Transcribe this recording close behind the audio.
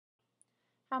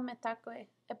Hametakwe,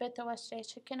 ebetawashe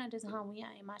chikena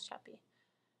dizhanwiya imashapi.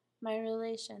 My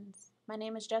relations. My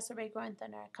name is Jessa Rae Growing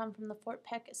Thunder. I come from the Fort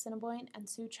Peck, Assiniboine, and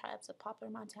Sioux tribes of Poplar,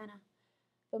 Montana.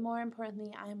 But more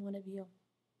importantly, I am one of you.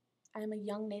 I am a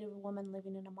young Native woman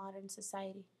living in a modern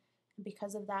society. And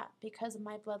because of that, because of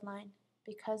my bloodline,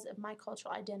 because of my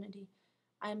cultural identity,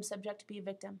 I am subject to be a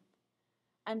victim.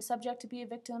 I am subject to be a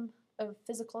victim of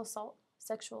physical assault,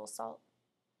 sexual assault,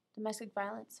 domestic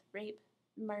violence, rape,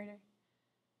 murder.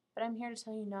 But I'm here to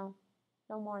tell you no,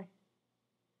 no more.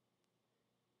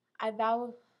 I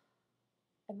vow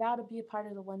to be a part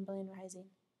of the 1 Billion Rising,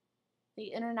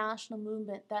 the international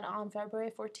movement that on February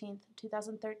 14th,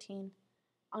 2013,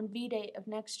 on V-Day of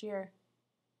next year,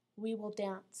 we will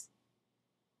dance.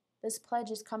 This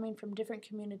pledge is coming from different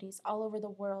communities all over the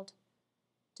world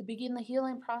to begin the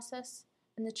healing process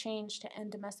and the change to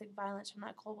end domestic violence from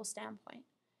that global standpoint.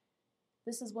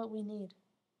 This is what we need.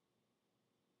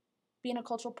 Being a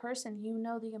cultural person, you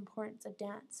know the importance of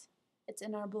dance. It's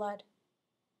in our blood.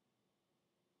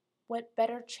 What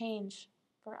better change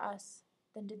for us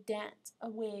than to dance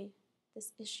away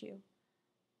this issue?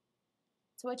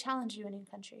 So I challenge you, Indian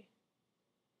country.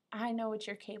 I know what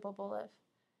you're capable of.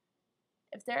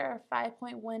 If there are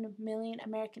 5.1 million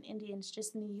American Indians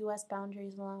just in the U.S.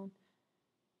 boundaries alone,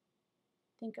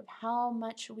 think of how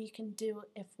much we can do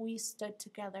if we stood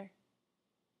together.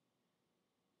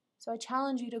 So I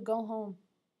challenge you to go home,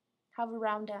 have a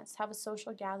round dance, have a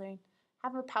social gathering,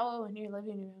 have a powwow in your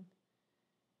living room,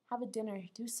 have a dinner,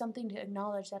 do something to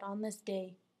acknowledge that on this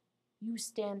day, you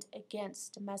stand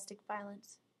against domestic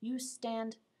violence. You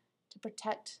stand to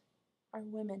protect our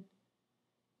women,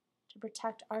 to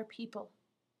protect our people,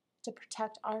 to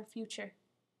protect our future.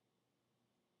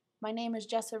 My name is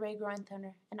Jessa Rae Growing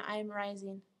Thunder, and I am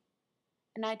rising.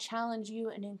 And I challenge you,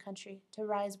 Indian country, to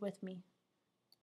rise with me.